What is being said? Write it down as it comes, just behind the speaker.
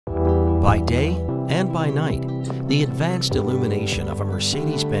By day and by night, the advanced illumination of a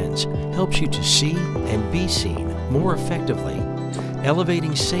Mercedes-Benz helps you to see and be seen more effectively,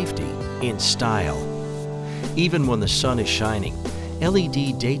 elevating safety in style. Even when the sun is shining,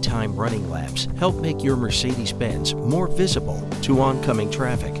 LED daytime running lamps help make your Mercedes-Benz more visible to oncoming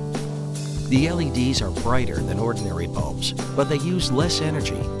traffic. The LEDs are brighter than ordinary bulbs, but they use less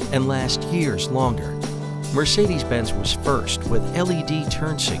energy and last years longer. Mercedes-Benz was first with LED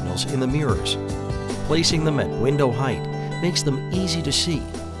turn signals in the mirrors. Placing them at window height makes them easy to see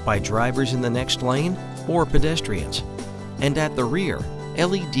by drivers in the next lane or pedestrians. And at the rear,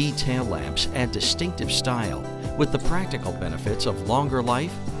 LED tail lamps add distinctive style with the practical benefits of longer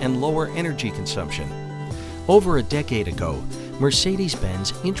life and lower energy consumption. Over a decade ago,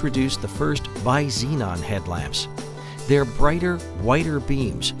 Mercedes-Benz introduced the first Bi-Xenon headlamps. Their brighter, whiter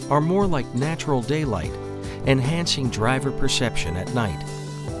beams are more like natural daylight, enhancing driver perception at night.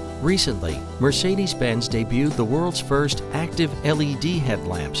 Recently, Mercedes-Benz debuted the world's first active LED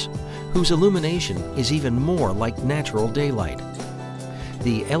headlamps, whose illumination is even more like natural daylight.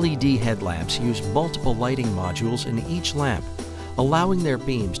 The LED headlamps use multiple lighting modules in each lamp, allowing their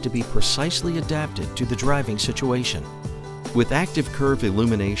beams to be precisely adapted to the driving situation. With active curve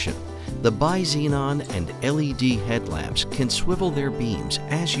illumination, the Bi-Xenon and LED headlamps can swivel their beams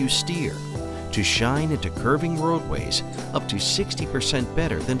as you steer to shine into curving roadways up to 60%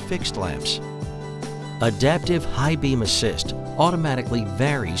 better than fixed lamps. Adaptive High Beam Assist automatically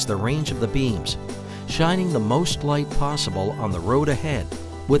varies the range of the beams, shining the most light possible on the road ahead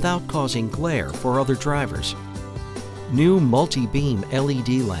without causing glare for other drivers. New multi-beam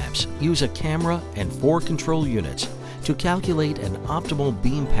LED lamps use a camera and 4 control units to calculate an optimal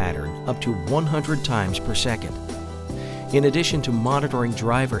beam pattern up to 100 times per second. In addition to monitoring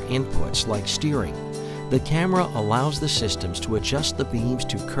driver inputs like steering, the camera allows the systems to adjust the beams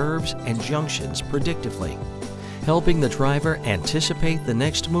to curves and junctions predictively, helping the driver anticipate the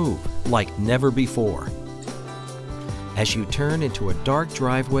next move like never before. As you turn into a dark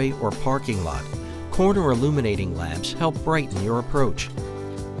driveway or parking lot, corner illuminating lamps help brighten your approach.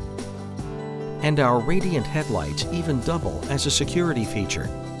 And our radiant headlights even double as a security feature.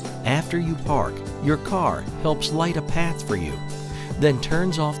 After you park, your car helps light a path for you, then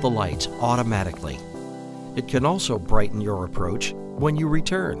turns off the lights automatically. It can also brighten your approach when you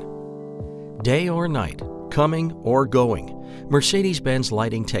return. Day or night, coming or going, Mercedes-Benz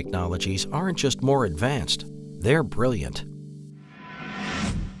lighting technologies aren't just more advanced, they're brilliant.